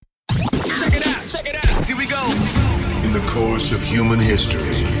Check it out. Here we go. In the course of human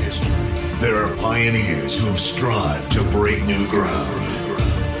history, there are pioneers who have strived to break new ground.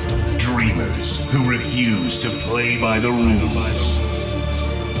 Dreamers who refuse to play by the rules.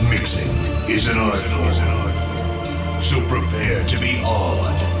 Mixing is an art form. So prepare to be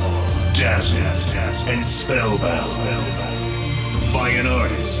awed, dazzled, and spellbound by an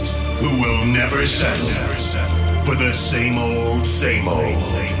artist who will never settle for the same old, same old.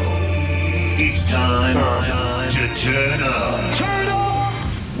 It's time to turn up. Turn up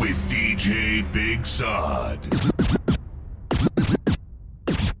with DJ BiG SaaD.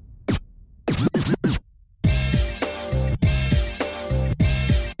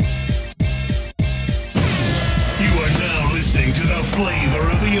 To the flavor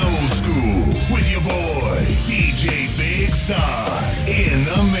of the old school with your boy DJ BiG SaaD in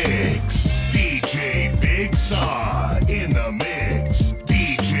the mix. DJ BiG SaaD in the mix.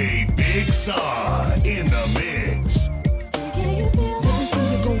 DJ BiG SaaD in the mix. Can you feel that? Let me see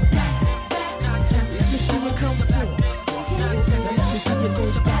you go back. Let me see you come forth. Can you feel that? Let me see you go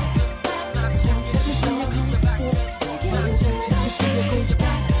back. Let me see you come forth. Can you feel that? Let me see you go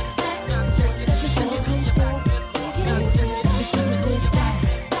back. Let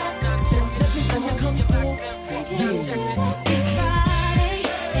me see you come forth. Can you feel that? It's Friday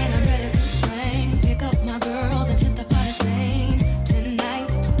and I'm ready to swing. Pick up my girls and hit the party scene tonight.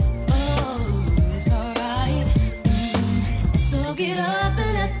 Oh, it's alright. So get up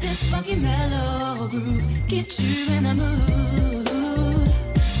and let this funky mellow groove get you in the mood.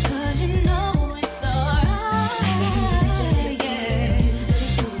 'Cause you know it's alright. Yeah.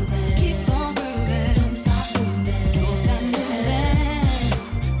 Keep on grooving. Don't stop moving. Don't stop moving.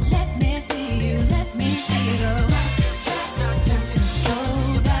 Let me see you go. Go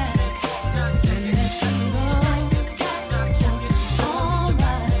back. Let me see you go. All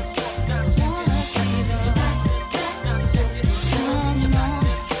right. I wanna see you go. Come on.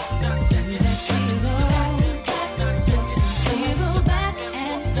 Let me see you go. See you go back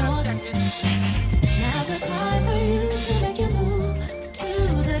and forth. Now's the time for you to make your move to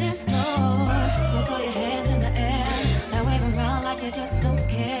the dance floor. So throw your hands in the air. Now wave around like you just don't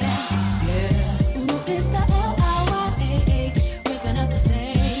care. It's the L-I-Y-A-H, ripping up the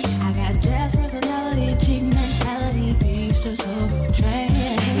stage. I got jazz personality, cheap mentality, beach to soul train.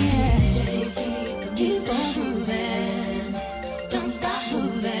 Keep on moving, don't stop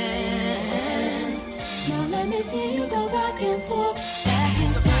moving. Now let me see you go back and forth, back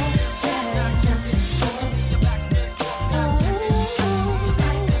and forth.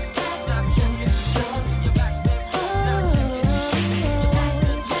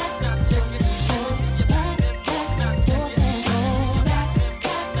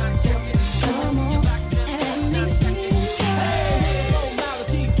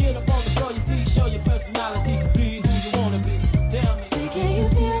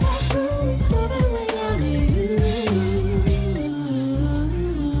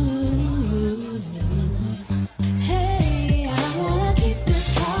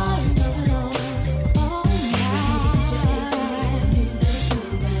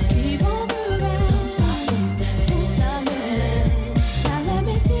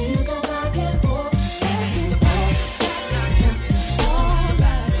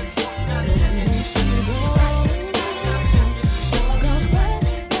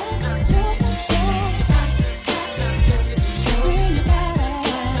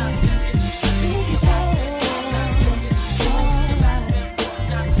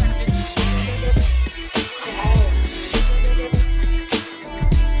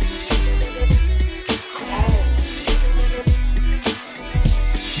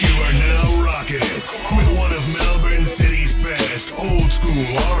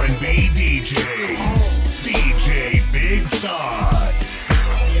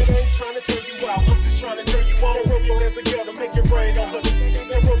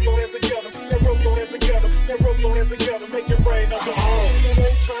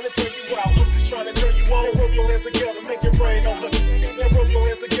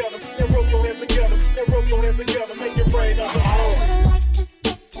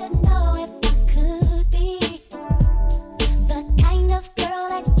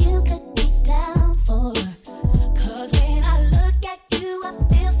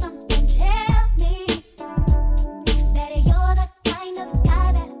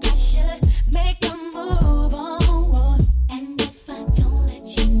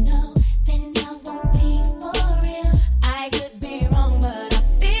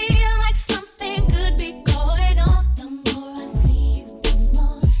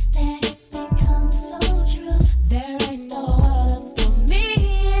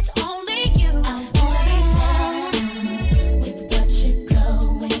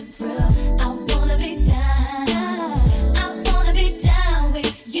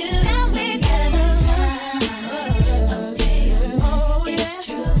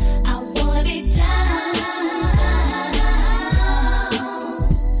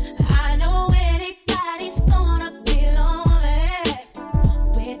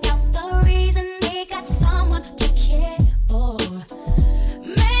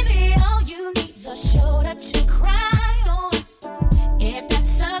 shoulder to cry on. If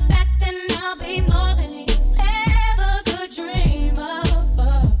that's a fact, then I'll be more than you ever could dream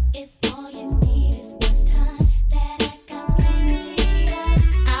of. If all you need is my time, that I got plenty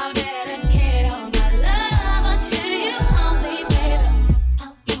of, I'll dedicate all my love to you only, baby.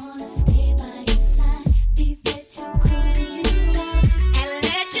 I wanna stay by your side, be there to cool you down, and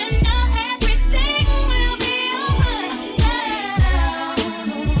let you know everything will be alright.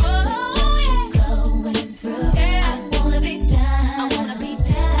 What you going through? I wanna be down. I wanna be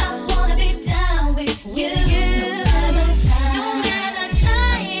down. I wanna be down with you. No matter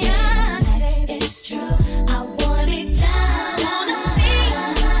time, it's true. I wanna be down.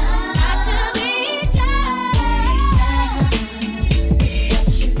 Got to be down.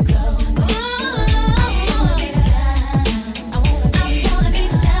 What you going through? I wanna be down. I wanna be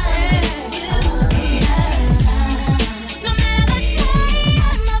down with you. No matter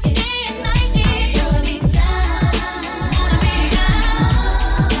time of day and night, I wanna be down. Wanna be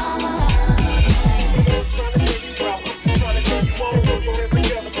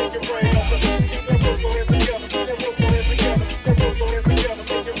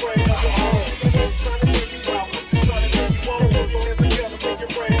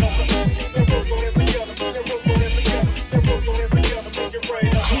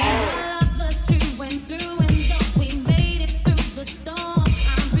Love us true and through, and though we made it through the storm,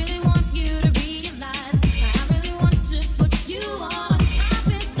 I really want you to realize, I really want to put you on. I've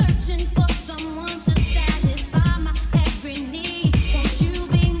been searching for someone to satisfy my every need. Won't you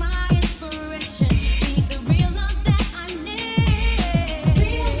be my inspiration? Be the real love that I need.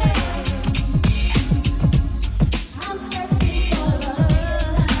 Real love. I'm searching for a real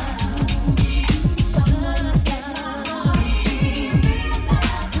love, someone to set my heart free. Real love.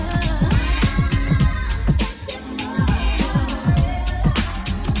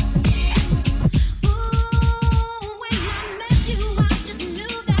 When I met you, I just knew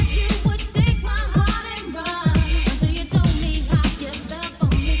that you would take my heart and run. Until you told me how you felt for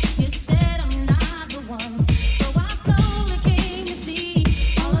me, you said I'm not the one. So I slowly came to see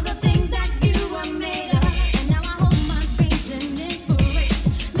all of the things that you were made of, and now I hold my dreams and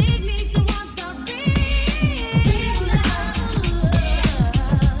inspiration. Lead me towards a real love.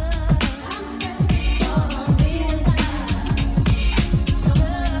 I'm searching for a real love. So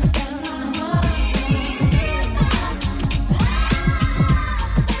set my heart free. Real love.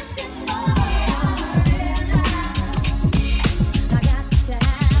 I got to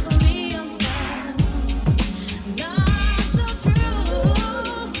have a real love, love so true.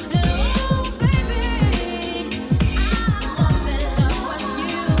 And oh, baby, I fell in love with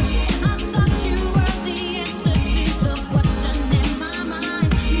you. I thought you were the answer to the question in my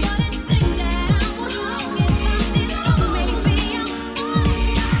mind, but it seems that I was wrong. If I did wrong, maybe I'm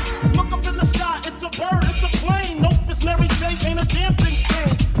fine. Look up in the sky, it's a bird, it's a plane. Nope, it's Mary J, ain't a damn thing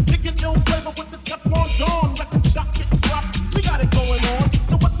changed. Kicking ill flavor with the Teflon Dawn. Wrecking shop, getting props, she got it going on.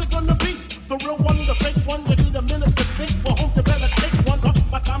 So what's it gonna be? The real one, the fake one? You need a minute to think. Well, homes you better take one.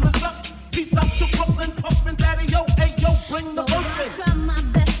 My time is up. Peace out to Brooklyn, Puffin' Daddy, yo, hey, yo, bring So the I verse in. try my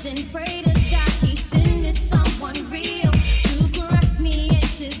best and pray to God He send me someone real to caress me and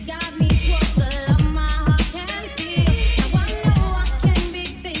to guide me towards the love my heart can feel. Now I know I can be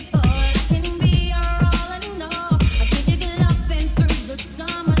faithful, I can be your all in all. I give you good loving through the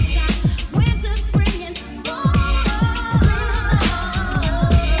summertime, winter, spring, and fall.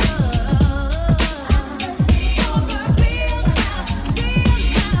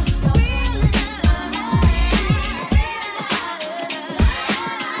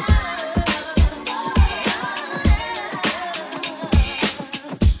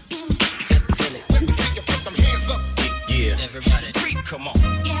 Let me see you put them hands up. Yeah. Everybody. Creep, come on.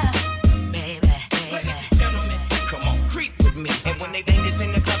 Yeah, baby, Ladies baby. and gentlemen, come on. Creep with me. And when they bang this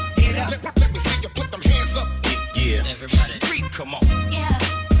in the club, get up. Let me see you put them hands up. Yeah. Everybody. Creep, come on. Yeah,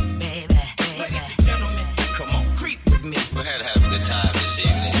 baby, baby. Ladies and gentlemen, come on. Creep with me. We're here to have a good time this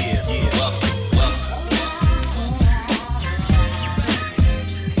evening. Yeah. Welcome, welcome.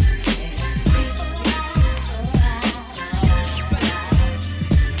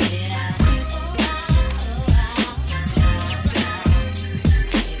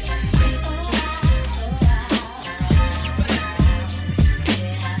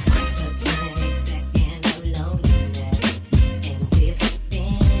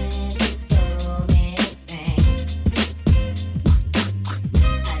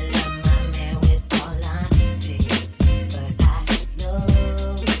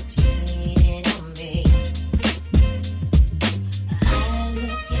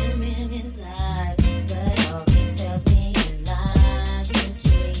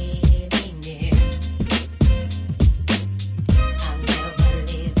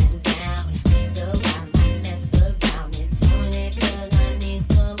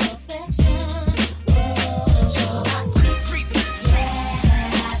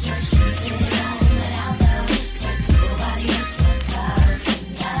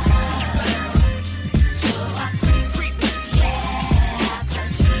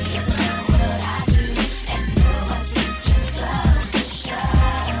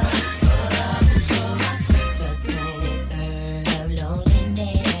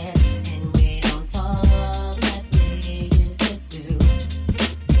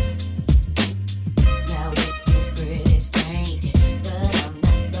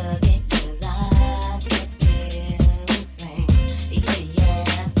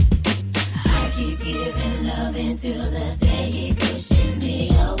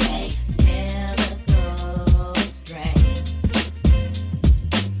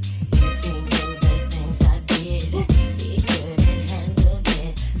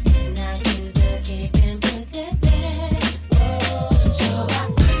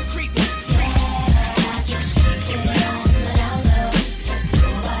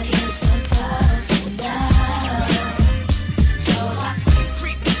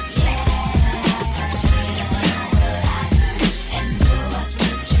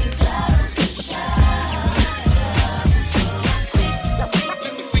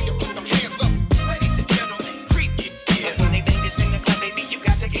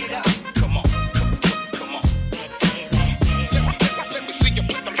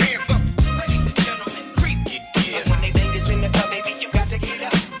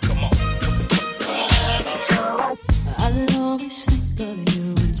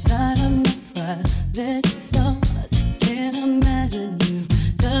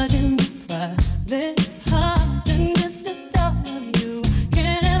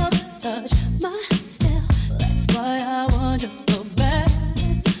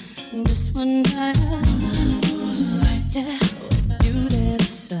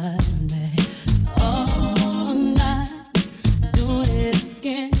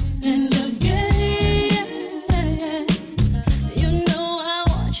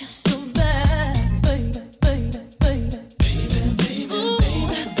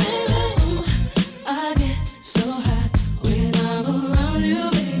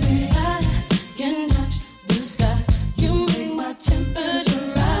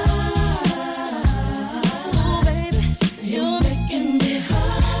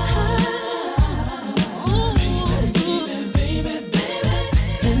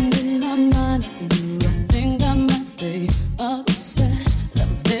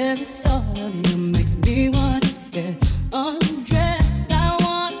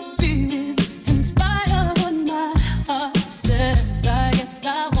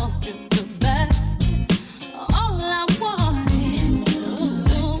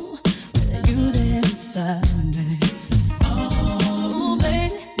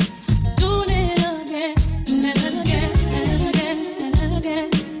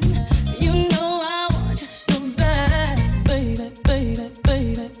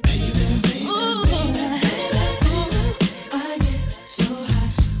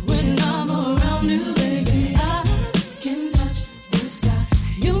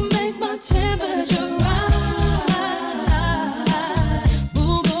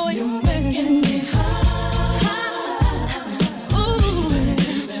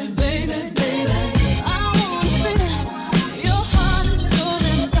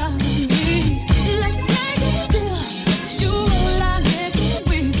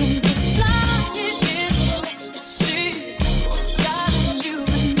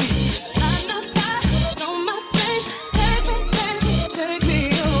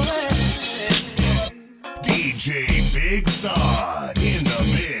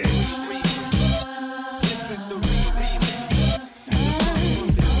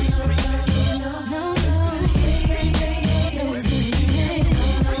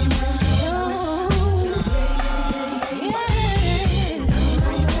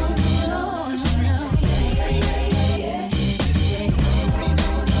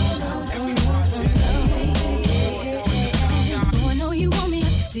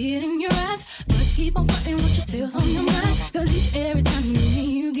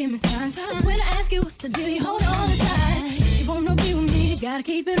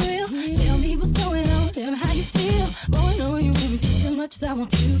 much as I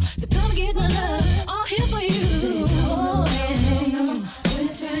want you to come get my love, all here for you. Say no, no, when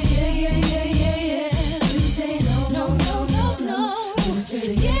it's right, yeah. You say no, no, when it's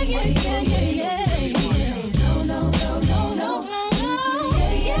right, yeah. No,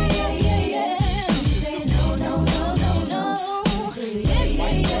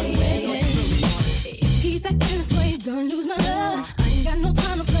 keep acting this way, gonna lose my love. I ain't got no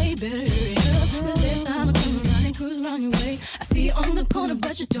time to play, better hurry up. 'Cause every time I come around and cruise around your way, I see you on the corner,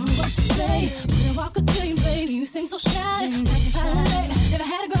 but you don't know what to say. When I walk up to you, baby, you seem so shy. Never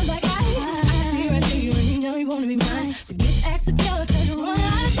had a girl like I see right through you, and you know you wanna be mine. So get your act together, 'cause you're running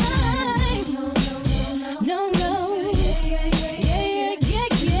out of time. No.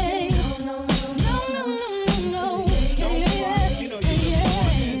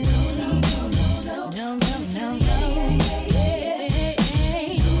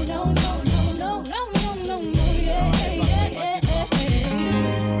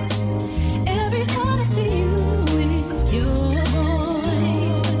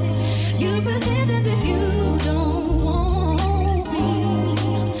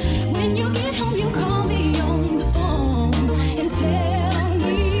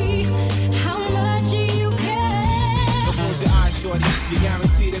 You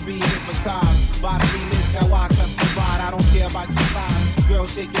guaranteed to be hypnotized by the remix. How I cut the ride, I don't care about your size. Girl,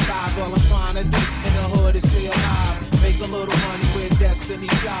 shake your thighs, all I'm trying to do in the hood is stay alive. Make a little money with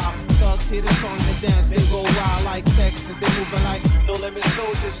Destiny's Child. Thugs hear the song and dance, they go wild like Texas. They moving like no limit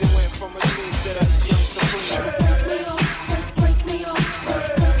soldiers. It went from a dream to the young supreme. Break me off,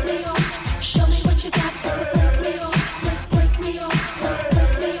 break me off. Show me what you got. Break me off, break me off,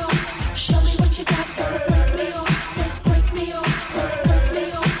 break me off. Show me what you got. Break me off.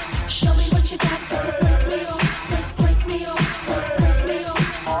 Show me what you got, break me off, break me off, break me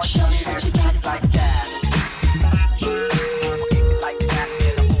off. Show me what you got, like that. Like that,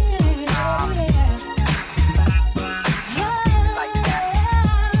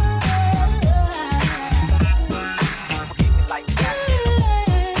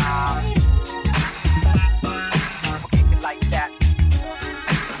 like that.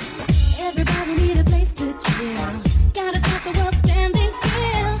 Everybody need a place.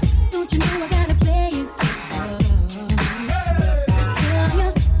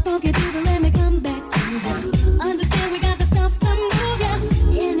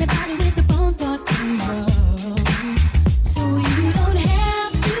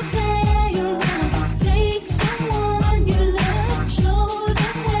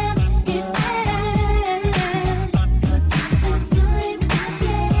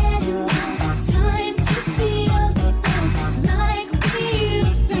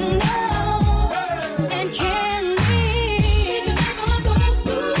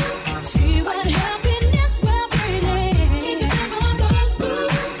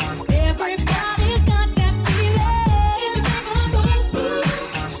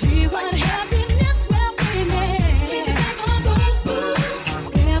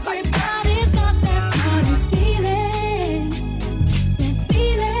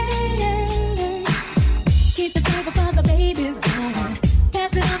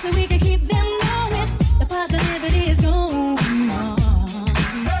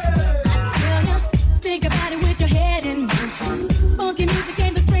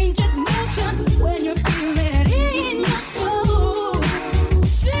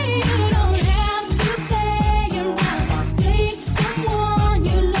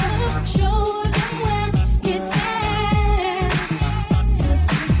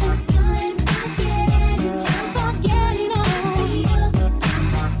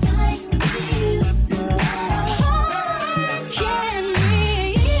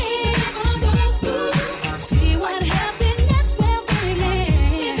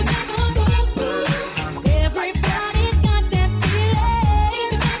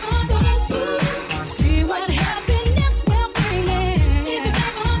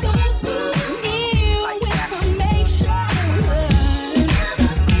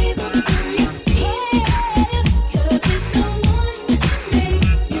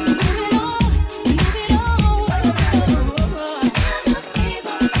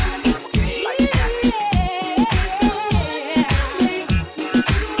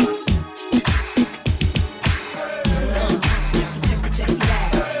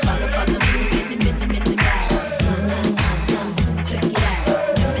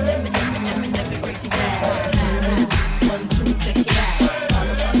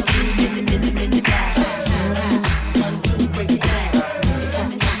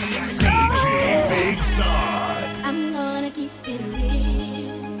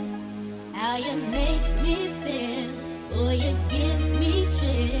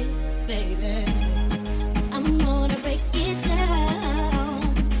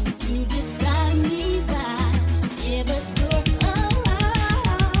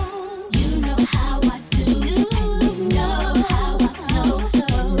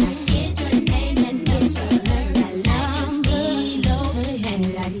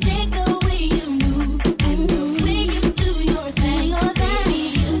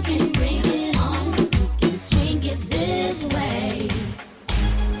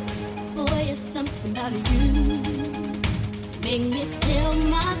 about you. Make me tell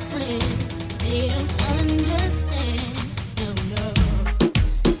my friends they don't understand. No, no,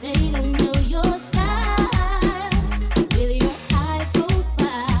 they don't know your style. With your high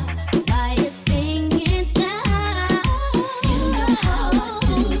profile, flyest thing in town. You know how I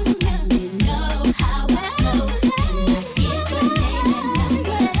do, and you know how I flow. And I get your name and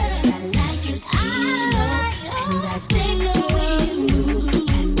number. I like your style, and I sing the way you move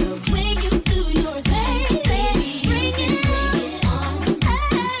and the way you do your thing, baby. Bring it on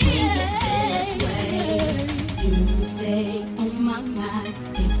and swing it this way. You stay on my mind,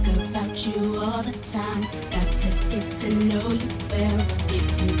 think about you all the time. Got to get to know you well. If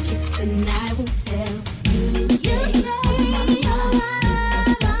you kiss, then I won't tell. You stay on my mind,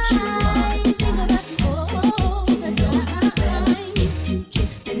 think about you all the time. Got to get to know you well. If you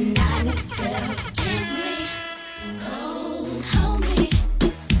kiss, then I won't tell. Kiss me, oh, hold me.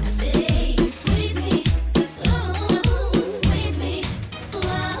 I say, squeeze me, oh, squeeze me, oh,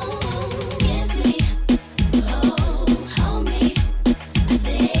 kiss me, oh, hold me. I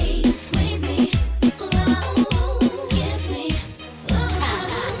say, squeeze me, oh, kiss me,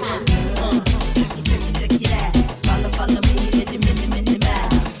 Check it out. Follow me, minute back.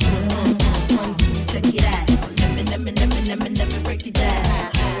 1, 2, check it out. Let me break it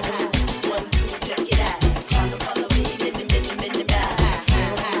down. 1, 2, check it out. Follow me, minute back.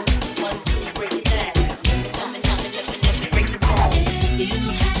 1, 2, break it down. Let me break it down. If you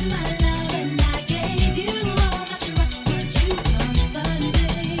had my love and I gave you all my trust, would you comfort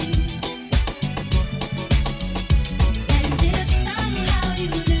me? And if somehow you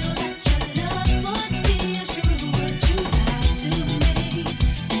knew that your love would be true, would you lie to me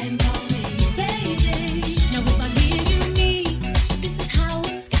and call me baby? Now if I give you me, this is how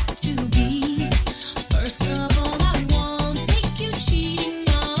it's got to be. First of all, I won't take you cheating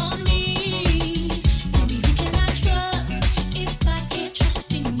on me. Tell me who can I trust if I can't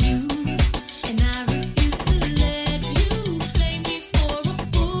trust in you? And I refuse to let you play me for a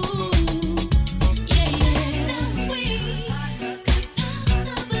fool. Yeah, yeah. We could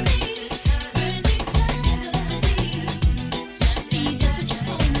possibly spend eternity. See, that's what you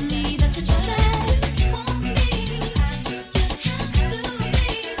told me, that's what you said. You want me, you have to be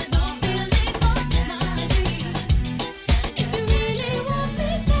fulfilling all my dreams. If you really want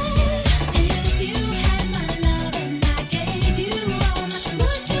me, babe, if you had my love and I gave you all my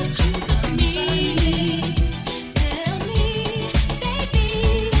trust, would you love me? Tell me, baby.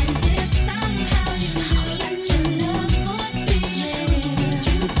 And if somehow you knew that your love would be true, would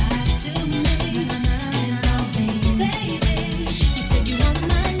you lie to me and call me baby? You said you want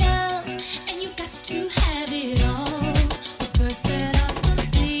my love and you've got to have it all. But first there are some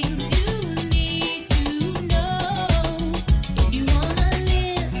things you need to know. If you wanna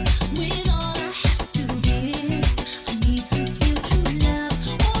live with all I have to give, I need to feel true love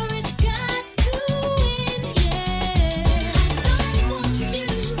or it's got to end, yeah. I don't want you to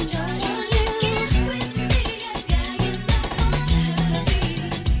get with me, yeah, you know I'm happy.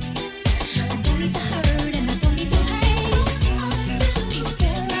 I don't need the hurt and I don't need to hate.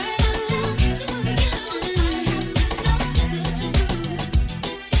 Before I love to you, I have to know the truth.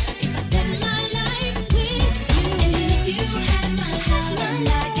 If I spend my life with you, if you had my love and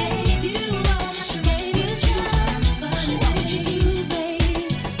I gave you all my trust, would you what would you do,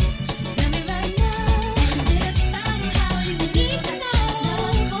 babe? Tell me right now. And if somehow you need to know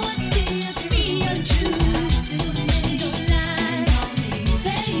what is me untrue to me, don't lie,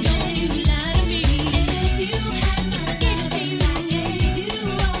 babe. Don't you lie to me. If you had my love, I gave you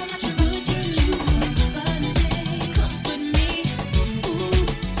all my trust, would you do comfort me? Ooh,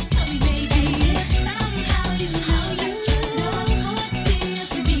 tell me, baby, if somehow you know what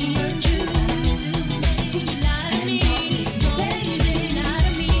is me untrue to me, would you lie to me? Don't you dare lie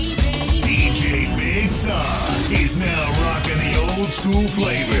to me, baby. DJ Big SaaD is now rocking the old school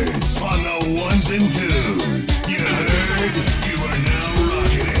flavors on the ones and twos. You heard? You are now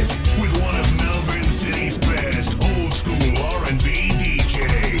rocking it with one of Melbourne City's best old school R&B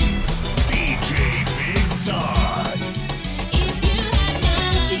DJs, DJ Big SaaD. If you had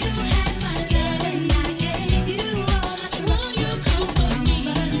my love and I gave you all my trust, would you comfort me?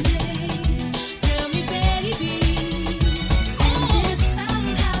 Tell me, baby. And if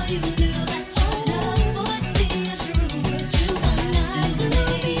somehow you knew that your love would be true, would you lie to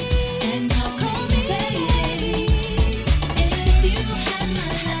me and call me baby? If you had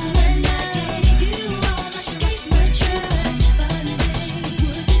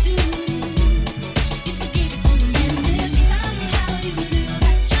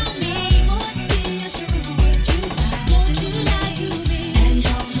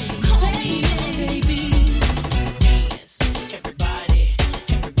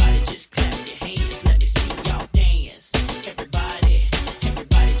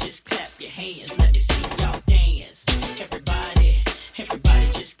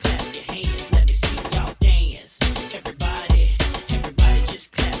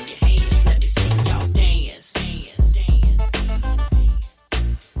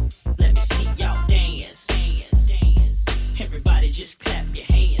clap your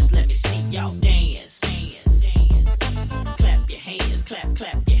hands, let me see y'all dance. Clap your hands, clap your hands,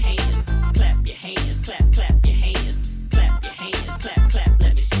 clap your hands, clap your hands, clap your hands, clap,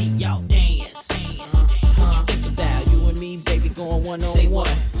 let me see y'all dance. What you think about you and me, baby, going one on Say one?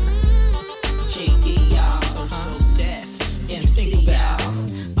 what? J.E.R. So deaf, MC y'all.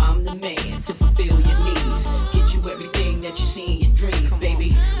 I'm the man to fulfill your needs. Get you everything that you see in your dream,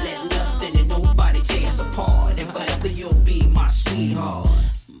 baby. Let nothing and nobody tear us apart. And forever you'll be my sweetheart.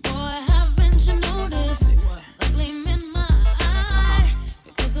 Boy, haven't you noticed the gleam in my eye?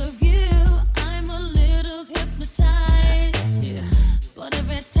 Because of you, I'm a little hypnotized. Yeah. But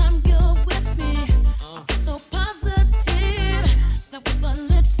every time you're with me, I feel so positive that with a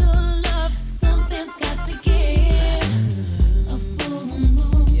little love, something's got to give. A full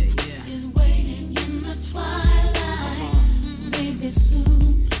moon is waiting in the twilight. Maybe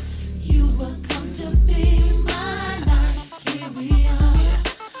soon you will come to be mine. Here we are,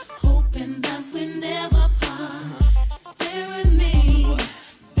 hoping that we never part. Stay with me,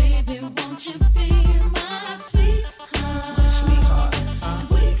 baby, won't you be my sweetheart?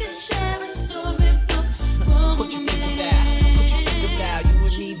 We could share a storybook romance. What you think about you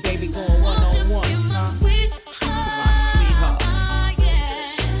and me, baby, going one on one? Be my sweetheart, yeah.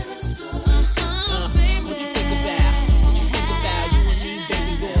 Share a storybook, baby. What you think about you and me,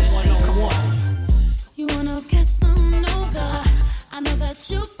 baby, going one on one? You wanna Casanova? I know that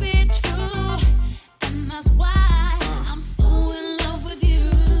you'll be true, and that's why I'm so in love with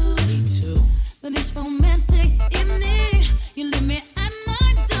you. But each romantic evening, you leave me at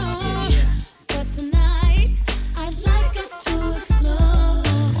my door. But tonight, I'd like us to explore.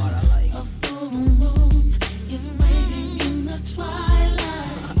 A full moon is waiting in the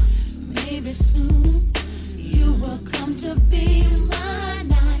twilight. Maybe soon you will come to be mine.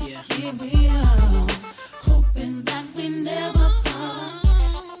 Here we are, hoping that we never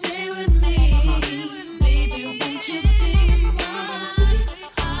part. Stay with me, baby, won't you be my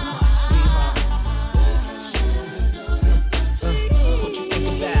sweetheart? Share a storybook. What you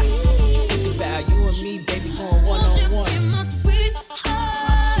think about you and me, baby, going one Won't you on one? be my sweetheart?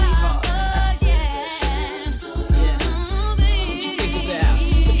 Yeah. Share a storybook, baby.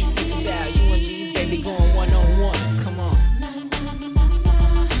 What you think about you and me, baby, going one on one? Come on,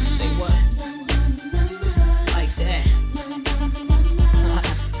 say what? Like that.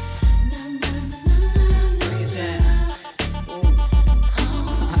 Bring it down.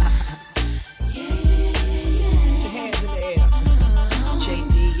 Put your hands in the air.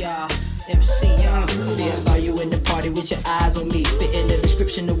 J.D.R. MC y'all. See, I saw you in the party with your eyes on me. Fitting the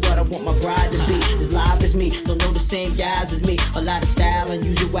description of what I want my bride to be. As live as me, don't know the same guys as me. A lot of style and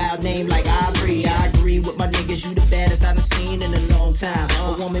use your wild name like Ivory. I agree with my niggas, you the baddest I've seen in a long time.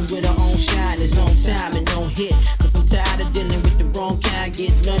 A woman with her own shine is on time and don't hit. Cause I'm tired of dealing with the wrong kind.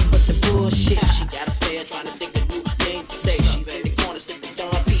 Get nothing but the bullshit. She got a player trying to think of new things to say. She's in the corner sipping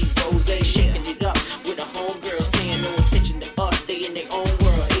Don P. Rose, shaking it up with her homegirls, paying no attention to us. They in their own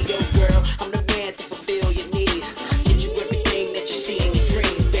world. Hey yo girl, I'm the man to fulfill your needs. Get you everything that you see in your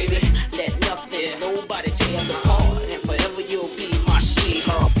dreams, baby. Let nothing, nobody tear us apart. And forever you'll be my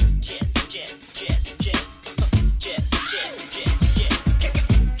sweetheart.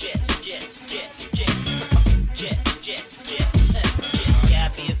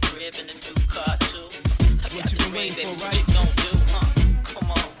 Got me a crib and a new car too. I got the ring, baby, what you gon' do, huh?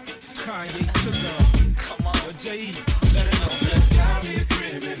 Come on, Kanye took her. come on. J.E. let her know. Just got me a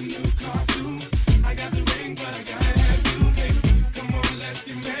crib and a new car too. I got the ring, but I gotta have you, baby. Come on, let's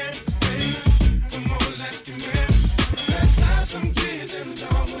get married, baby. Come on, let's get married. Let's have some kids and a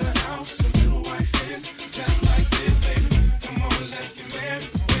dog with a house, some little white kids, just like this, baby. Come on, let's get married,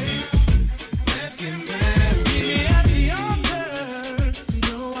 baby. Let's get married. Meet me at the altar.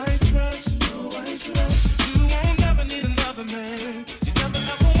 No white dress, no white dress. You won't never need a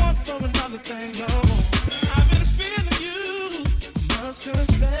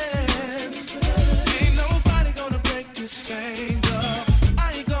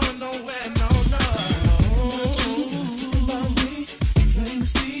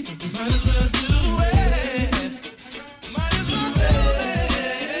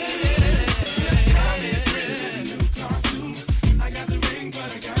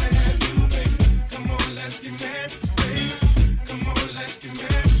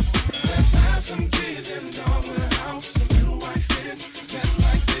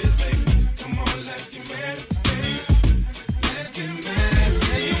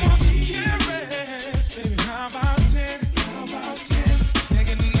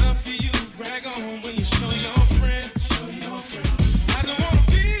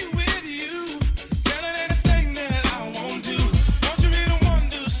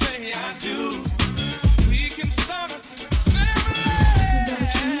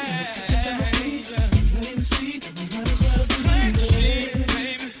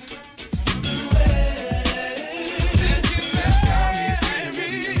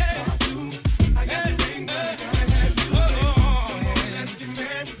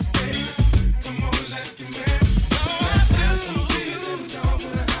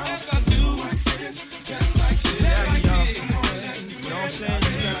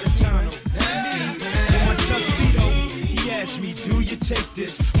take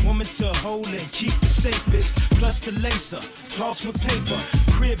this woman to hold and keep the safest. Plus the lacer, floss with paper,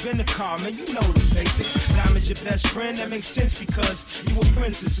 crib in the car, man, you know the basics. Diamond's your best friend, that makes sense because you a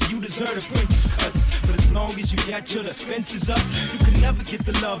princess, so you deserve the princess cuts. But as long as you got your defenses up, you can never get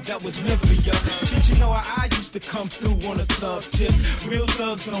the love that was meant for you. Shit, you know how I used to come through on a club tip. Real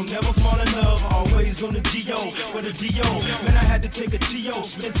thugs don't never fall in love, always on the G.O. for the D.O. Man, I had to take a T.O.,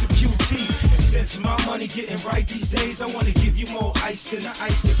 spend some QT. And since my money getting right these days, I wanna give you more ice than the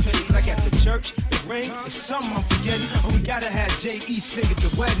ice that pays. Like at the church, the ring, it's something I'm forgetting. Oh, we gotta have J.E. sing at the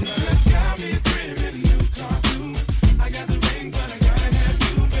wedding. Let's got me a crib and a new car too. I got the ring, but I gotta have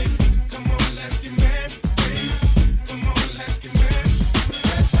you, baby. Come on, let's get married, baby. Come on, let's get married.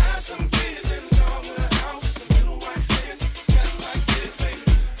 Let's have some kids and all with a house, a little white fence, just like this, baby.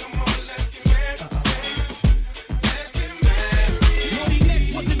 Come on, let's get married, baby. Let's get married. Naughty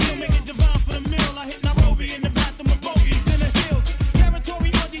next, what the deal? Make it divine for the meal. I hit Nairobi in the bathroom with bogeys in the hills. Territory,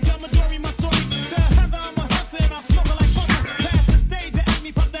 orgy, tell Midori my story. Tell Heather I'm a hustler and I smoke her like fucker. Pass the stage and ask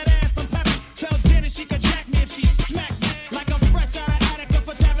me pop that ass, I'm peppy. Tell Janet she could jack me if she smacks me. Like I'm fresh out of Attica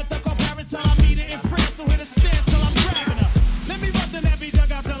for Tabitha, call Paris till I meet her in France. So hit the stairs till I'm grabbing her. Let me rub the nappy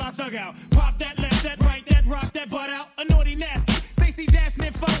dugout till I thug out. Pop that left, that right, that rock, that butt out. A naughty nasty, Stacy Dash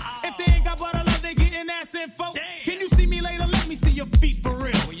info. If they ain't got butter love, they getting ass info. Can you see me later? Let me see your feet for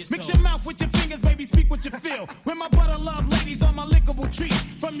real. Mix your mouth with your fingers, baby, speak what you feel. When my butter love ladies on my lickable treat.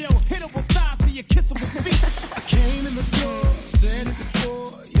 From your hittable thighs to your kissable feet. I came in the door, said it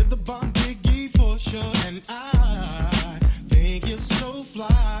before, you're the bomb biggie for sure. And I think you're so fly.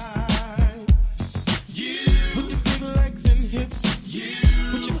 You, with your big legs and hips. You,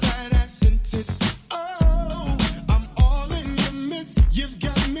 with your fat ass and tits. Oh, I'm all in your midst. You've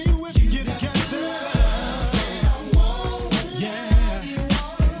got me with you together. Yeah.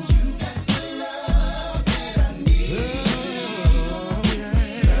 You got the love that I need. Oh,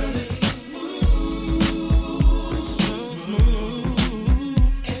 yeah. It's so smooth, so smooth.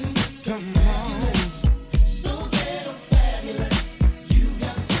 And so fabulous, so ghetto fabulous. You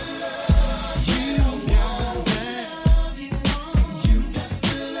got the love, you got that. You got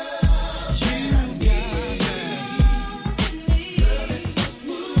the love, you got that. Girl, it's so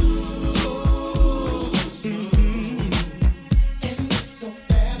smooth, so smooth. And it's so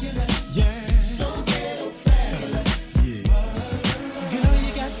fabulous, yeah, so ghetto fabulous. Girl,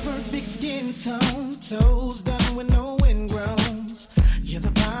 you got perfect skin tone, toes done with no ingrowns. You're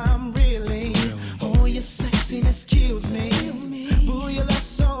the bomb, really. Oh, your sexiness kills me. Boo, your love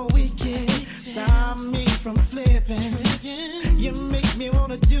so wicked. Stop me from flipping. You make me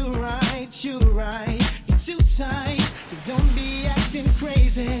wanna do right, you right. You're too tight. You don't be acting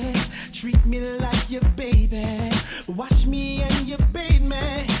crazy. Treat me like your baby. Watch me and you bathe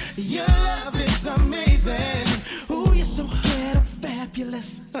me. Your love is amazing. Ooh, you're so ghetto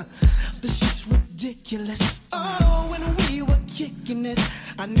fabulous. This shit's ridiculous. Oh, when we were kicking it,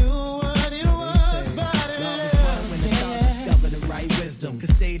 I knew what it was, but Love is born when the thug discover the right wisdom. Could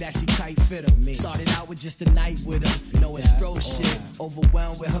say that she tight fit him. Started out with just a night with him. No escrow shit.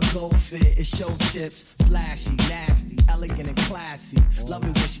 Overwhelmed with her gold fit. It's show chips. Flashy, nasty, elegant and classy. Love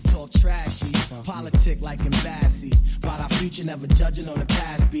it when she talk trashy. Politic like Embassy. About our future, never judging on the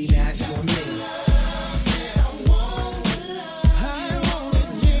past. Be that's you and me.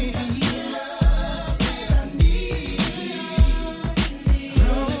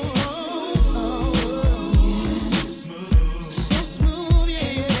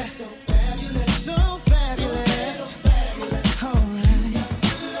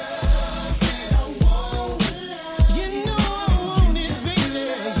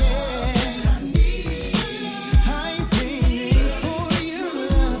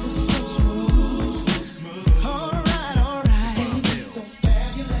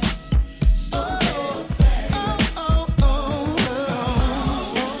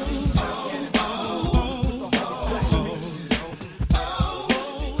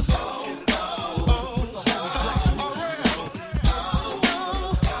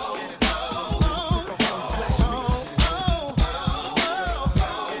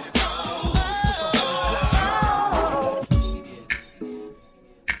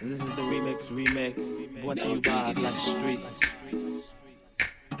 Brought to you by Black Street.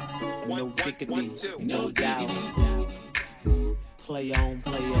 No diggity, no doubt. Play on,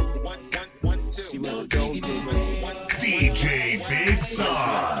 play it. She was a gold digger. DJ Big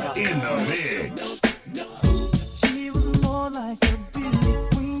SaaD in the mix. She was more like a beauty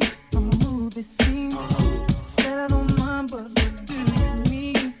queen from a movie scene. Said I don't mind, but what do you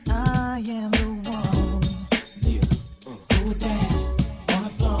mean? I am the one who would dance on the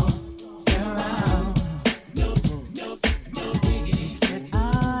floor, get around. No diggity.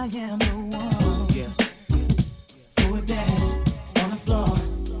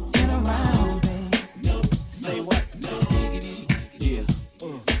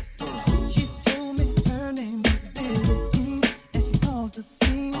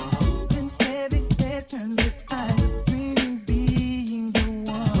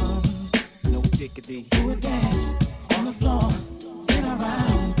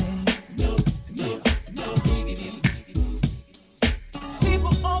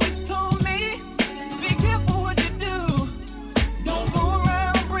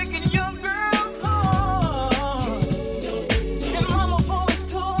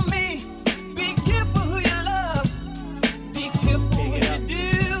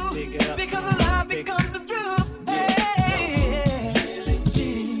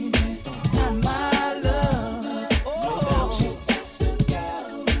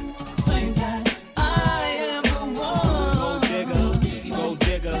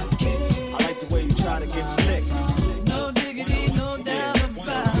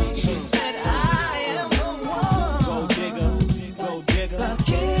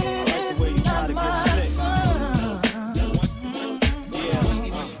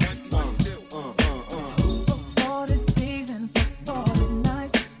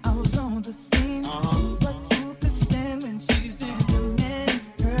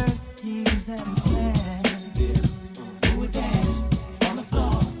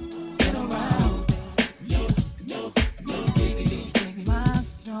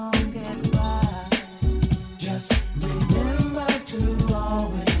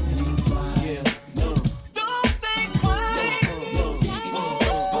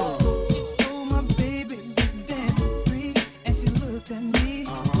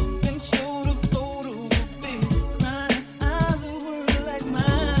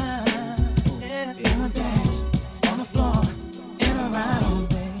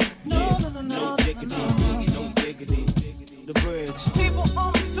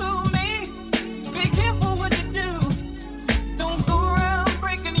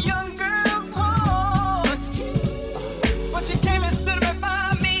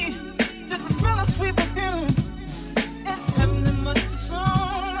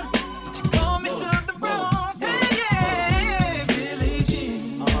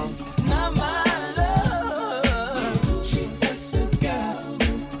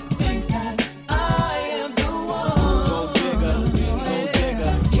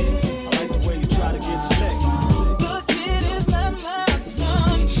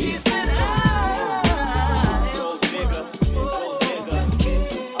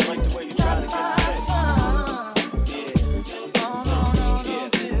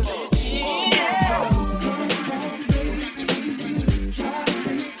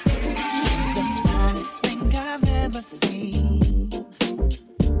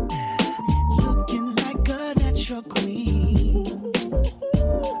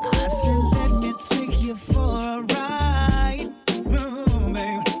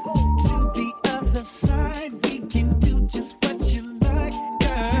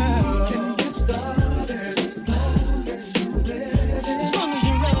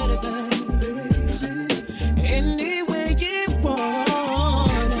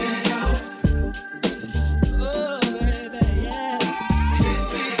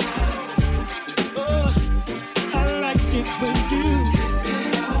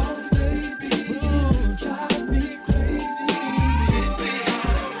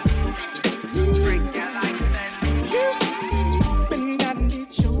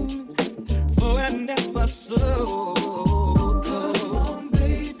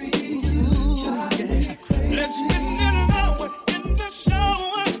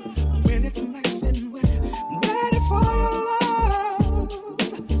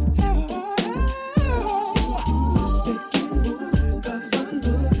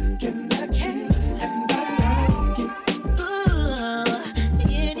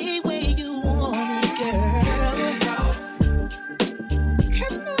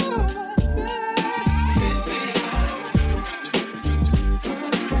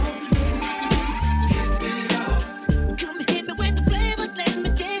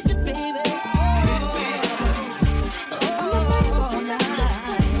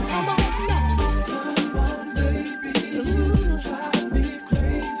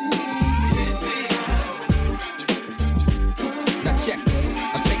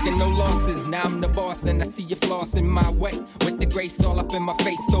 taking no losses. Now I'm the boss and I see you flossing my way. With the grace all up in my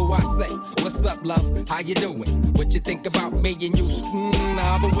face, so I say, what's up, love? How you doing? What you think about me and you?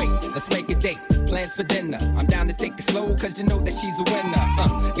 Nah, but wait, let's make a date. Plans for dinner. I'm down to take it slow, cause you know that she's a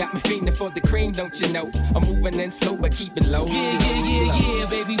winner. Got me feeling for the cream, don't you know? I'm moving in slow, but keep it low. Yeah,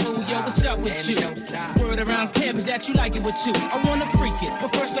 baby boo, yo, what's up with you? Word around campus that you like it with you. I wanna freak it,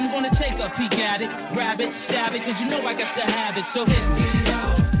 but first I'm gonna take a peek at it. Grab it, stab it, cause you know I got to have it, so hit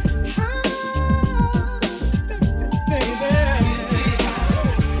me.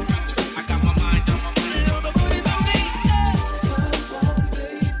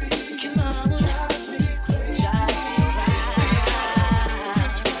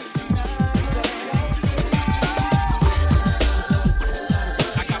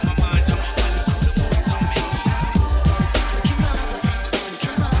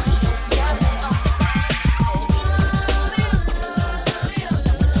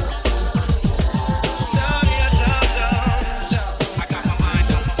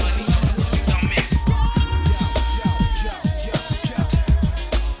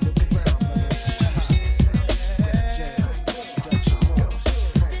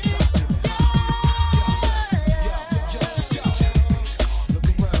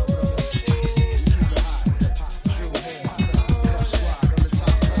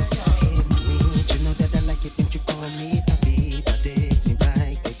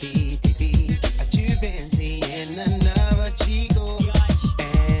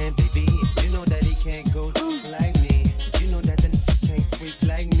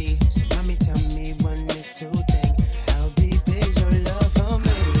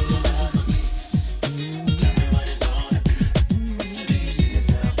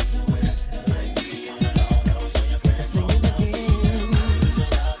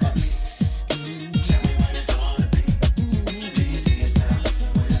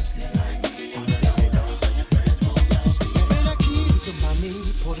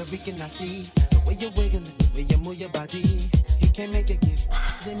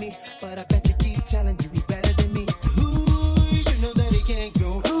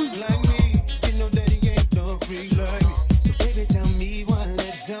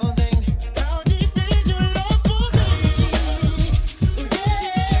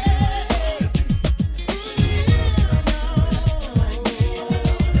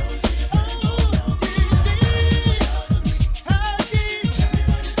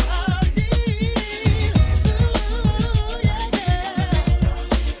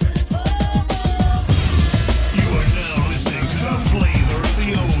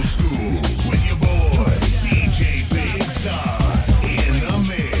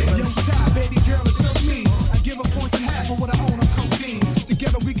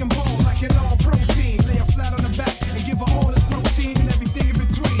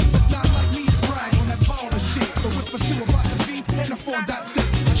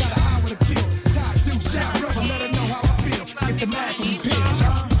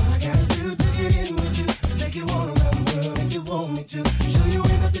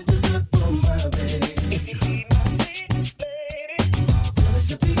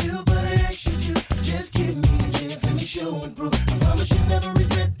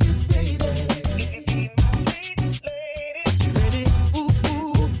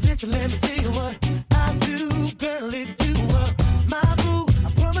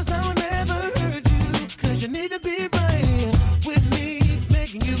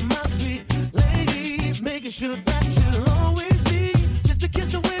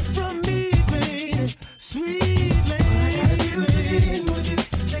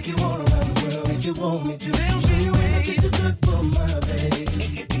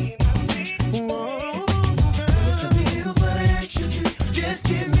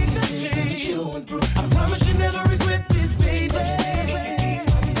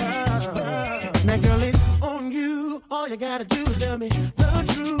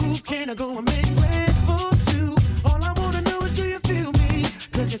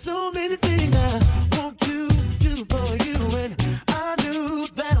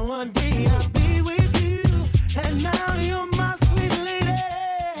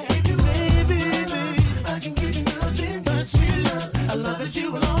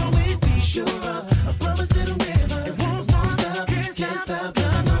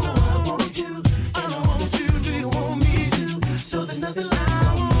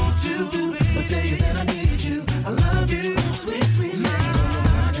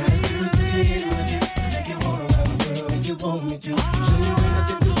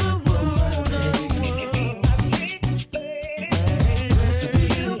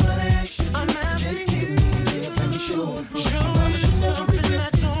 Show you something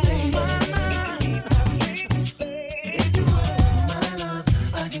that's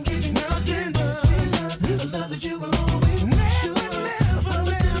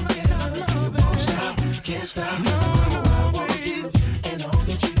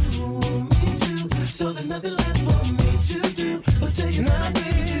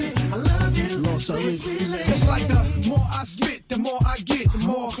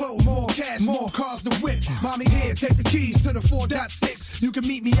the 4.6. You can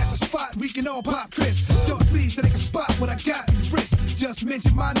meet me at the spot, we can all pop Chris. Short sleeves so they can spot what I got in wrist. Just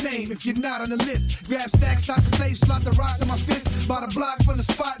mention my name if you're not on the list. Grab stacks, stock the safe, slot the rocks in my fist. Bought a block from the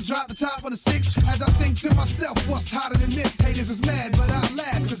spot, drop the top on the 6. As I think to myself, what's hotter than this? Haters is mad, but I'll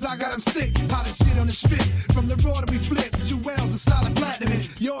laugh, cause I got them sick. Hottest shit on the strip, from the raw to we flip. Jewels are solid platinum,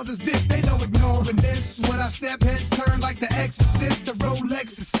 and yours is this. They know ignoring this. When I step, heads turn like the Exorcist. The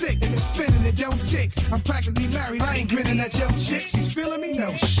Rolex is sick, and it's spinning, it don't tick. I'm practically married, I ain't grinning at your chick. She's feeling me,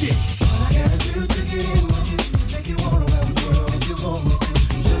 no shit. All I gotta do to get in with you, make you all around the world if you want me to.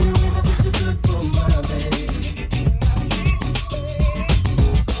 Show you ways I get the good for my baby.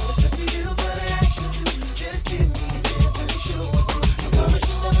 It's up to you, but I ask you to just give me a chance and show me through. I promise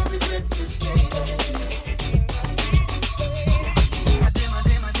you'll never regret this, baby.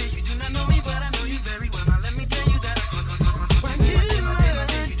 You do not know me, but I know you very well. Now let me tell you that I can't. When you do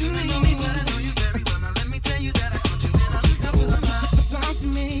not know me, but I know you very well. Now let me tell you that I can't. Talk to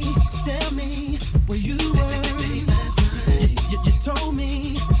me, tell me where you were. You told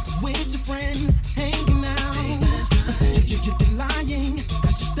me with your friends hanging out. You're lying,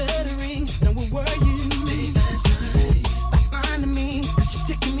 cause you're stuttering. Now where were you? Stop lying to me, cause you're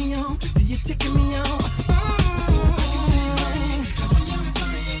ticking me off. See, you're ticking me off.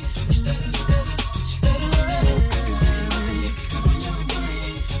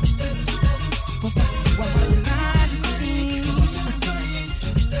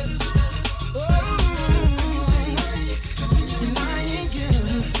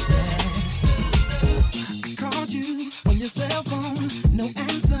 Your cell phone, no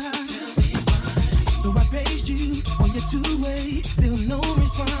answer. So I paged you on your two-way, still no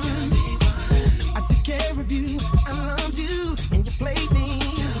response. I took care of you, I loved you, and you played me.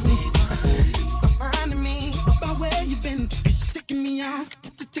 Stop lying to me about where you've been, cause you're ticking me off,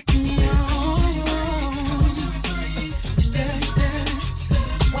 ticking me off.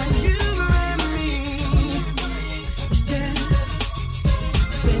 Why you lie to me?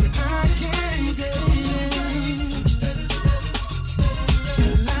 Baby, I can't tell you.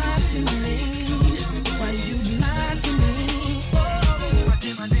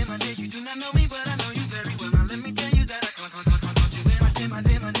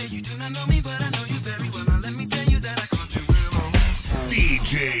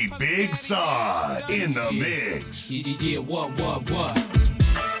 DJ Big SaaD in the mix. Yeah, what?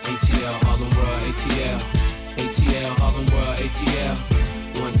 ATL, Harlem World, ATL. ATL, Harlem World, ATL.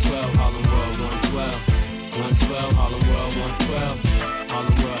 112, Harlem World, 112. 112, Harlem World, 112.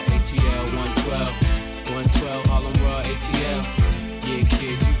 Harlem World, ATL, 112. 112, Harlem World, ATL. Yeah,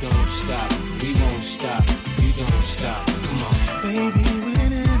 kid, you don't stop. We won't stop. You don't stop. Come on. Baby,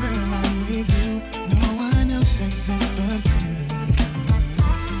 whenever I'm with you, no one else exists but you.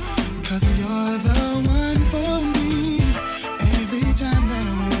 Cause you're the one for me. Every time that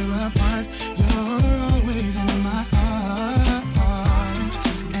we're apart, you're always in my heart.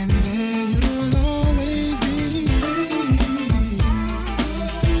 And there you'll always be.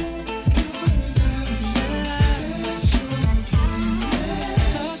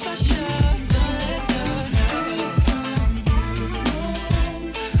 So special, don't let go.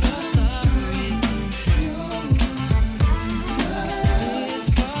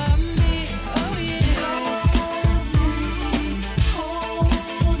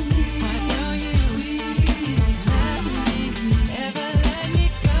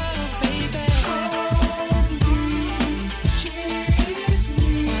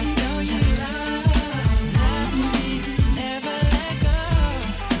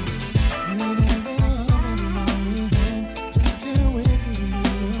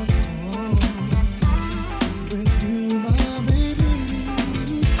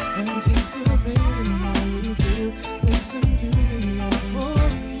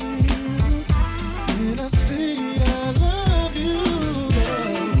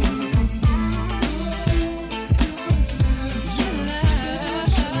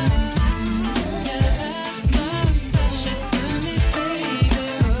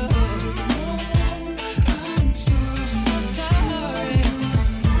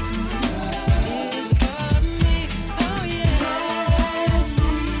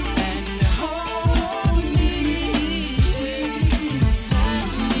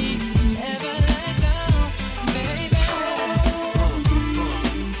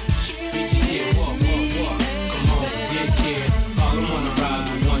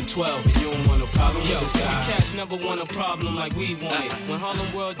 don't want a problem like we want it. When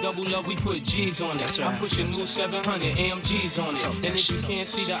Harlem World double up, we put G's on it. That's right. I push a new 700 AMGs on it. And if you can't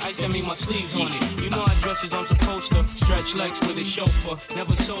see the ice, that mean my sleeves on it. You know I dress as I'm supposed to. Stretch legs with a chauffeur,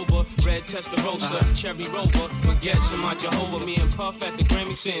 never sober. Red Testarossa, Cherry Rover. Baguette, some out Jehovah. Me and Puff at the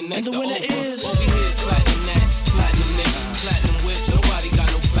Grammy sitting next to Oprah. Over here, platinum that, platinum this, platinum whips. Nobody got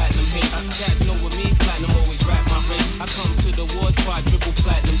no platinum hits. Cats know with me, platinum always rap my ring. I come to the awards, quadruple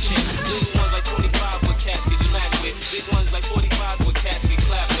platinum chick. Big ones like 25 with cats get smacked with. Big ones like 45 with cats get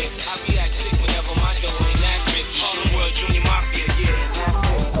clapped with. I be act sick whenever my dough ain't accurate. Harlem World Junior Mafia,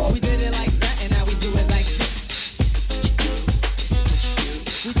 yeah. We did it like that and now we do it like this.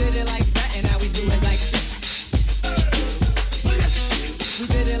 We did it like that and now we do it like this. We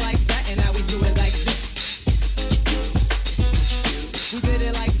did it like that and now we do it like this. We did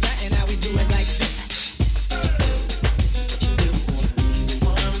it like that and now we do it like this.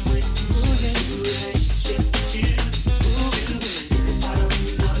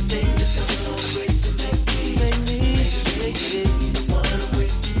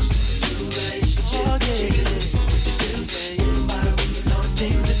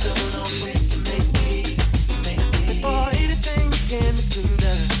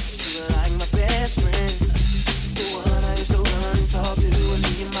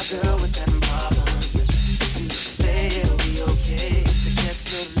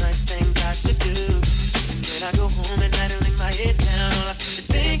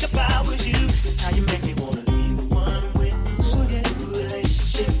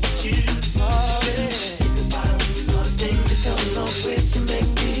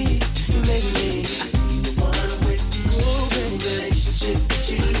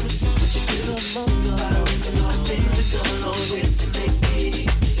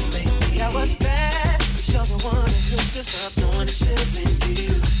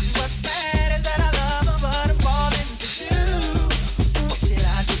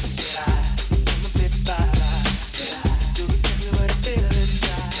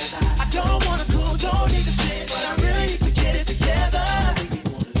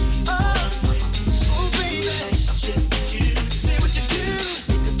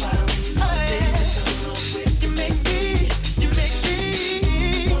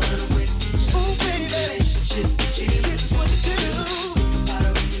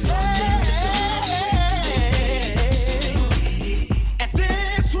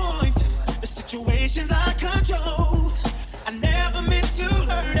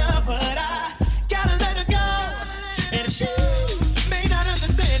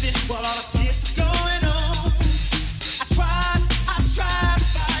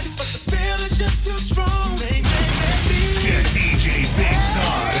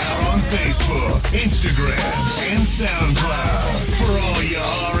 Instagram, and SoundCloud. For all your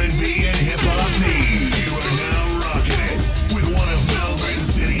R&B and hip-hop needs. You are now rocking it with one of Melbourne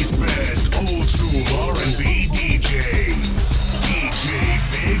City's best old school R&B DJs. DJ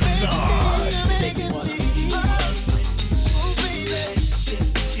Big SaaD.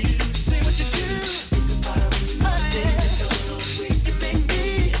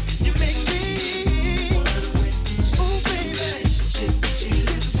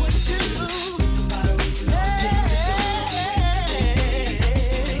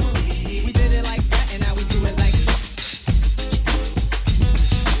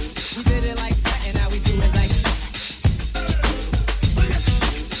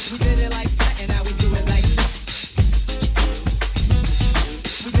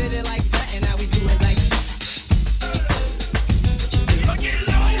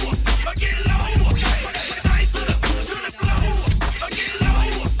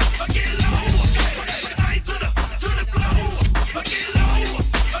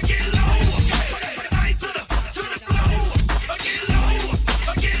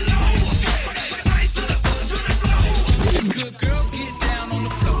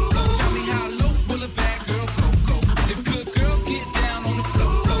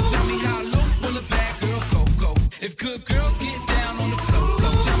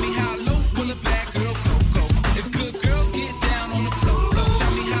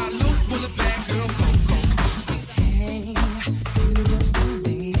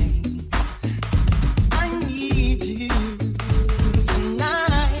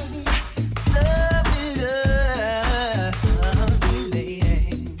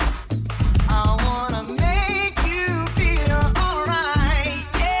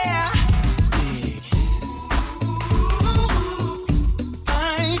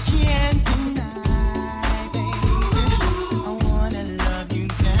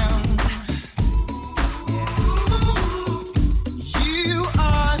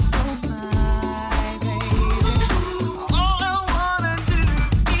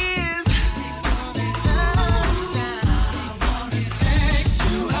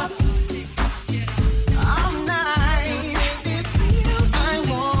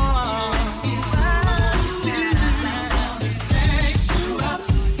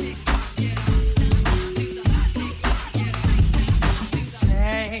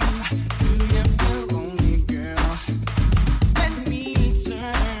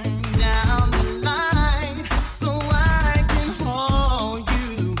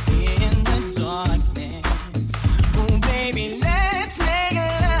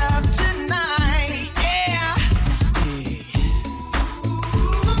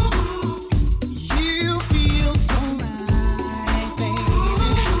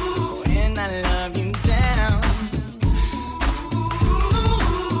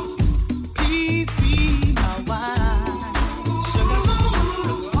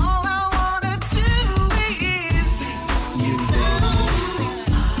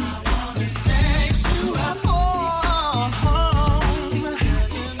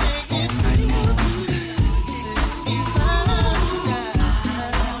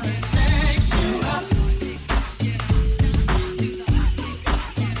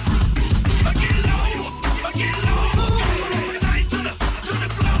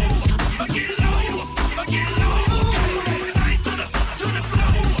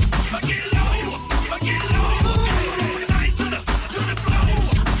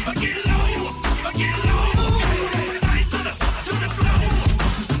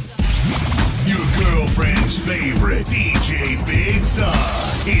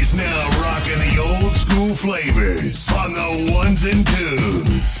 He's now rocking the old school flavors on the ones and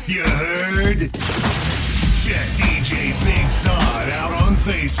twos. You heard? Check DJ Big SaaD out on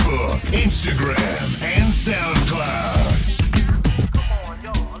Facebook, Instagram, and SoundCloud.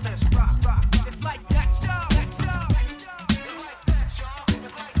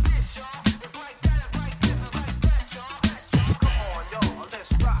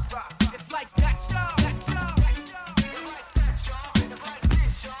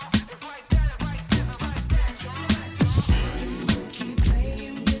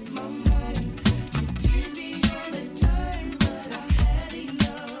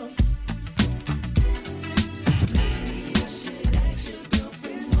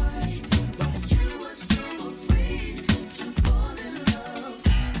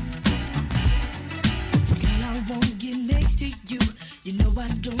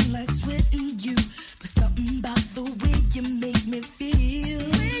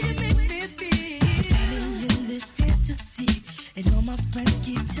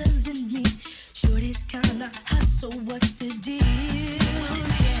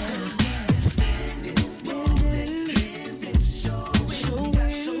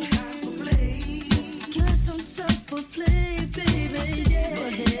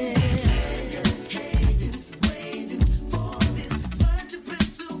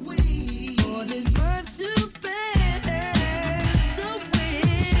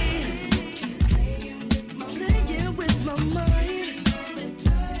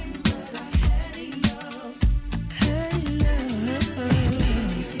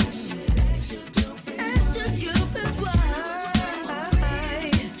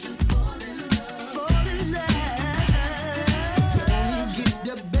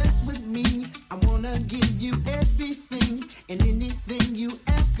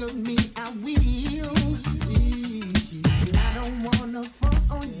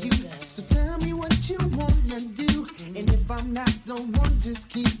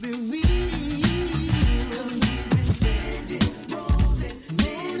 To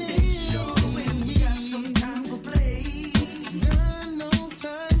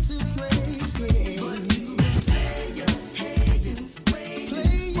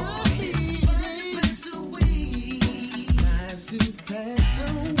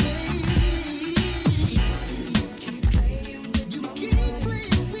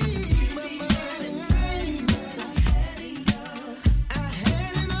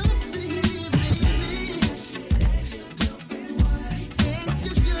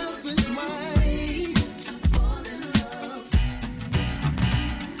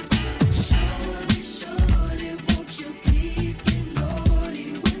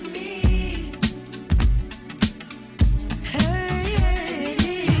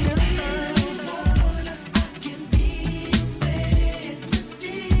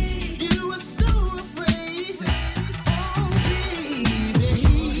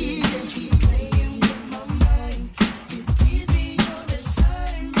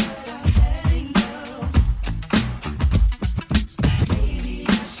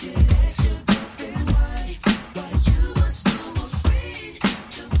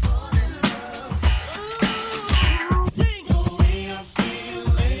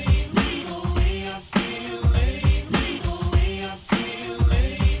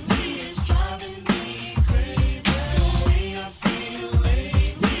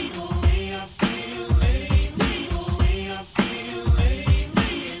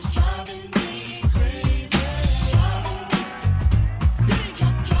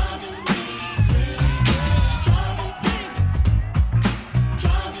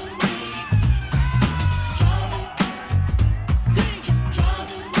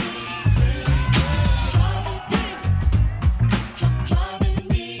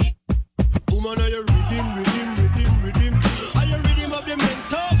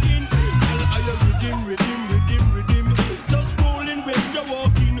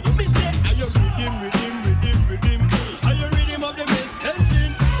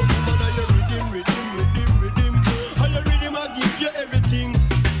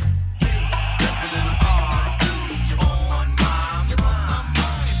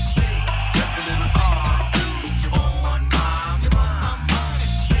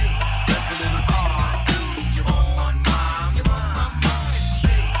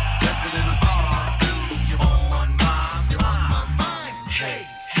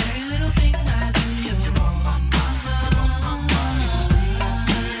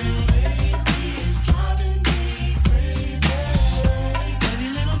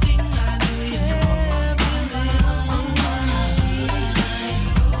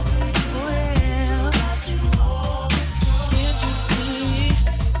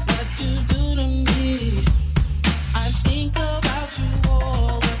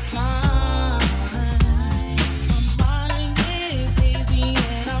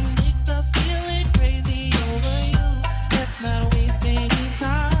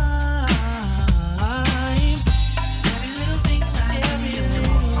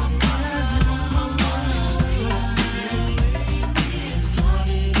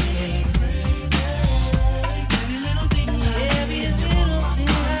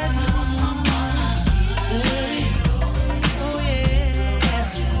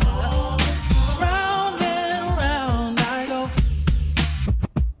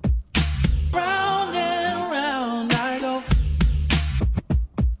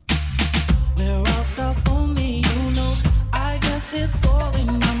It's all in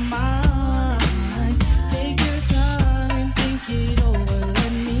my mind. Take your time, think it over.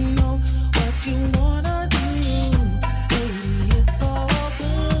 Let me know what you wanna do. Baby, it's all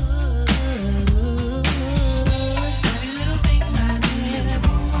good. Every little thing I did, the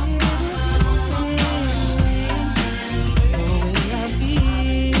way I feel.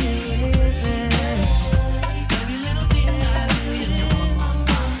 Every little thing I do,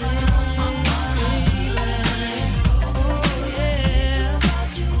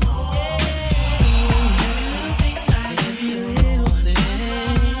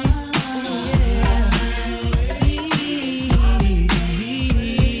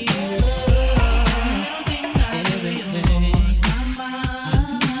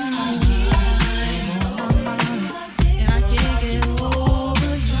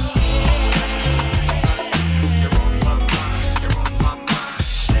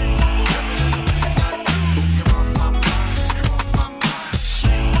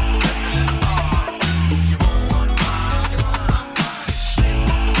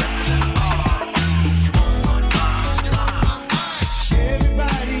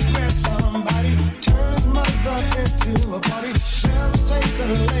 Everybody grab somebody, turn his mother into a party. Fellas, take a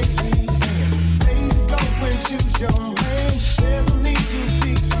lady's hand. Ladies, go and choose your man. There's no need to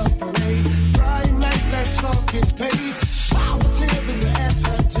be afraid. Friday night, let's all get paid. Positive is the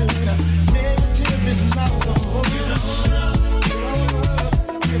attitude. Negative is not the whole. Get on up, get on up,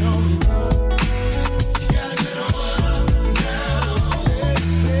 get on up. You gotta get on up now. Let's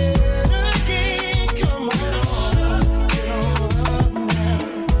say it again. Come on up, get on up now.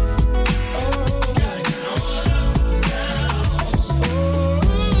 Oh, gotta get on up now.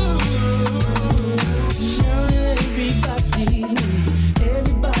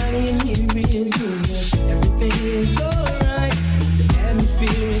 everybody in here is good. Everything is alright. The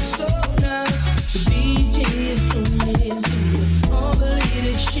atmosphere is so nice. The DJ is doing his good. All the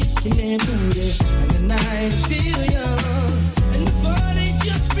ladies shaking their booty, and the night is still young, and the party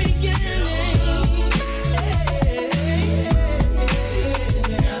just beginning.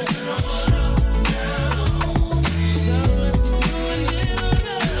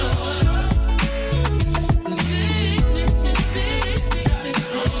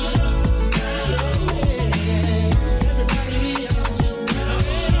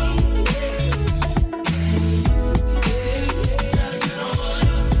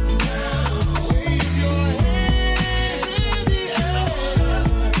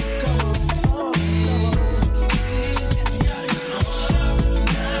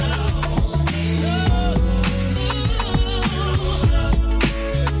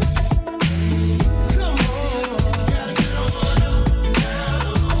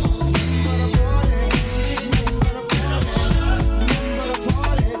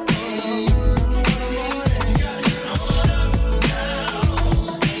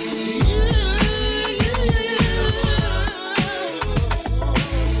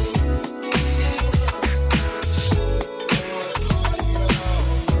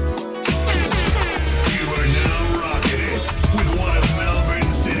 You are now rocking it with one of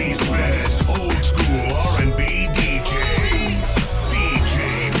Melbourne City's best old school R&B DJs, DJ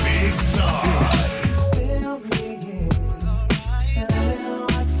Big SaaD. Feel me again. And let me know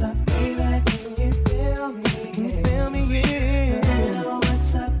what's up, baby. Can you feel me again? Can you feel me again? Let me know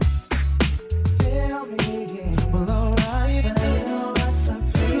what's up. Feel me again. Well, alright. And let me know what's up,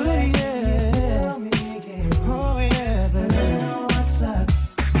 baby. Feel me again. Oh yeah. Let me know what's up.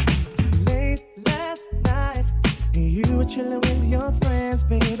 Late last night, you were chilling with your friends,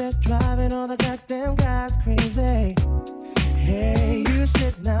 baby, driving all the goddamn guys crazy. Hey, you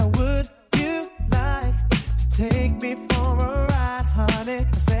said, now would you like to take me for a ride, honey?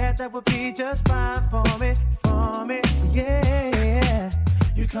 I said that would be just fine for me, yeah.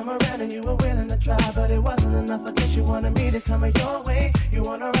 You come around and you were willing to try, but it wasn't enough. I guess you wanted me to come your way. You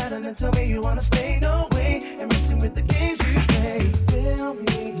wanna ride and then tell me you wanna stay, no way. And messing with the games you play. Feel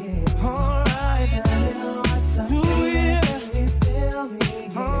me, yeah. Alright, and let me know what's up. Ooh, yeah. Can you feel me,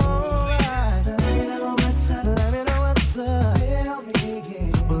 yeah. Alright, let me know what's up. Let me know what's up. Feel me,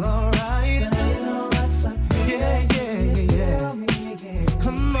 yeah. Well, alright, let me know what's up. Yeah, yeah, yeah. Feel me, yeah.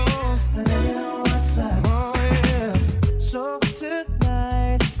 Come on, let me know what's up. Oh, yeah. So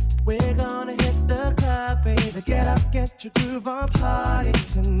tonight, we're gonna hit the club, baby. Get up, get your groove on, party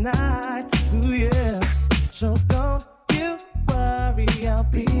tonight. Ooh, yeah. So don't you worry, I'll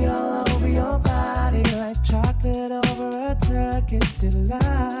be all over your body like chocolate over a Turkish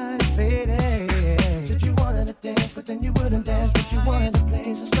delight, lady. Said you wanted to dance, but then you wouldn't dance. But you wanted to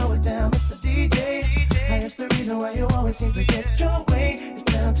play, so slow it down, Mr. DJ. Hey, it's the reason why you always seem to get your way. It's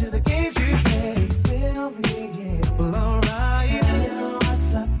down to the games you play. Feel me, yeah. Well, alright.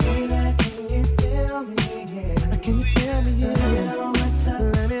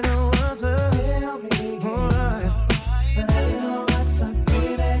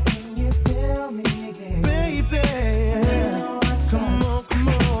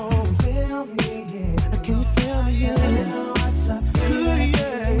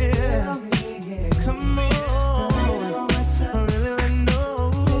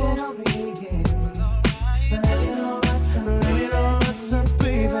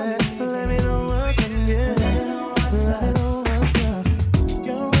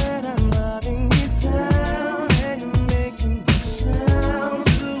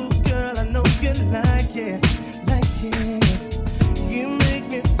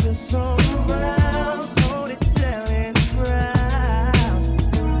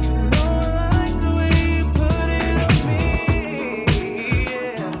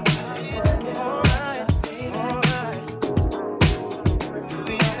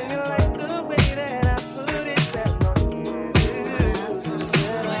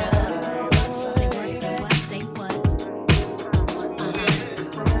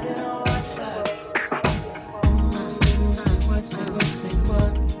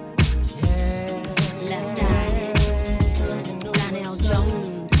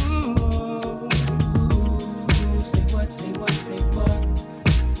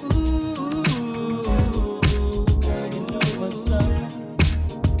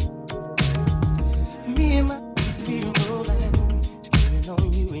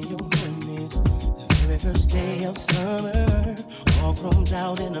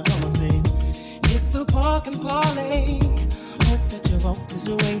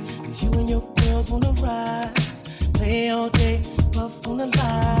 line. 'Cause you and your girls wanna ride. Play all day, puff on the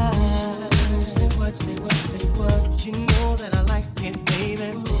line. Say what, say what, say what. You know that I like it, baby.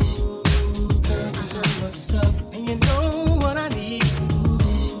 Ooh, girl, you know what's up, and you know what I need.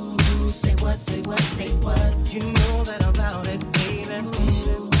 Ooh, say what, say what, say what. You know that I'm about it, baby.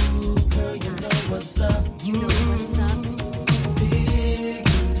 Ooh, girl, you know what's up. You know what's up. Big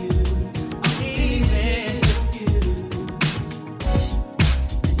you, I'm big you.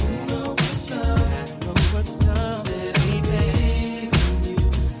 You know what's up, know what's up. Said I'm big you,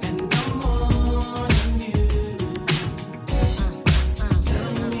 and I'm on you.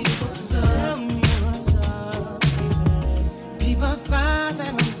 Tell me what's up, tell me what's up, baby. People thighs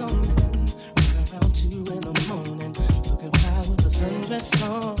and I'm zoning, around 2 in the morning, looking fly with a sundress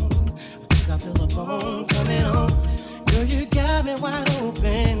on. I feel the phone coming on. Girl, you got me wide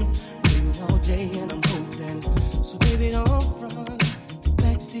open. Waiting all day and I'm hoping. So baby, don't run.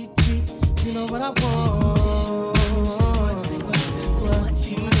 Backseat Jeep, you know what I want. Say what, say what.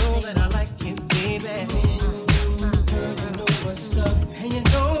 You know that I like it, baby. Girl, you know what's up. And you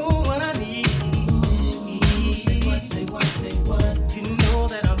know what I need. Say what, say what, say what. You know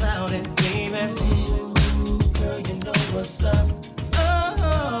that I'm about it, baby. Girl, you know what's up.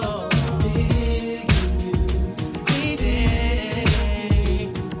 Oh.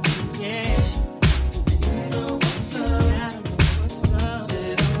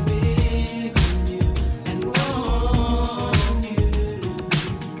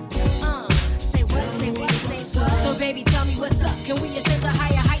 Baby, tell me what's up. Can we ascend to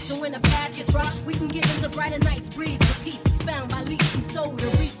higher heights so when the path gets rough, we can get into brighter nights, breathe with peace, expound my leaps and soul to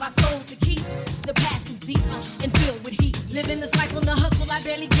reap our souls to keep the passions deep and filled with heat. Living this life on the hustle, I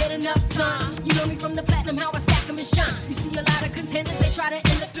barely get enough time. You know me from the platinum, how I stack 'em and shine. You see a lot of contenders, they try to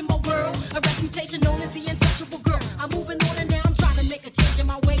end up in my world. A reputation known as the untouchable girl. I'm moving on and now I'm trying to make a change in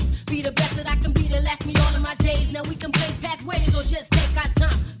my ways. Be the best that I can be to last me all of my days. Now we can blaze pathways or just take our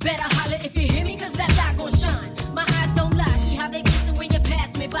time. Better holler if you hear me, 'cause that light gon' shine. My eyes don't lie, see how they glisten when you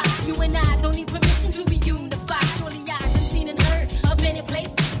pass me by. You and I don't need permission to be unified. Surely I've been seen and heard of many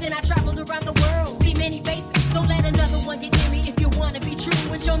places. Then I traveled around the world, see many faces. Don't let another one get near me if you wanna be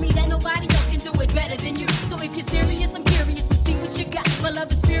true. And show me that nobody else can do it better than you. So if you're serious, I'm curious to see what you got. My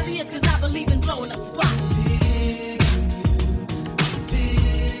love is furious, 'cause I believe in blowing up spots.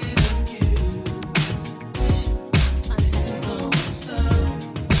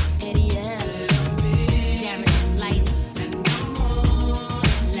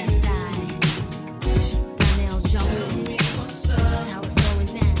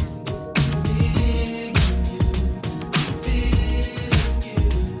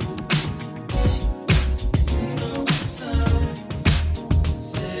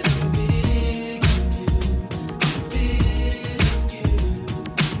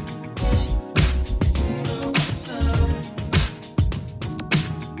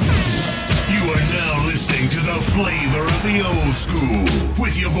 Flavor of the old school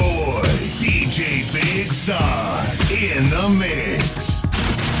with your boy DJ Big SaaD in the mix.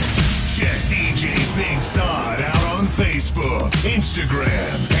 Check DJ Big SaaD out on Facebook,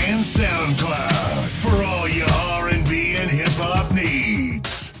 Instagram, and SoundCloud for all your R&B and hip hop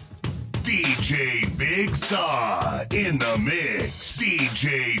needs. DJ Big SaaD in the mix.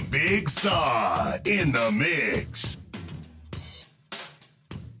 DJ Big SaaD in the mix.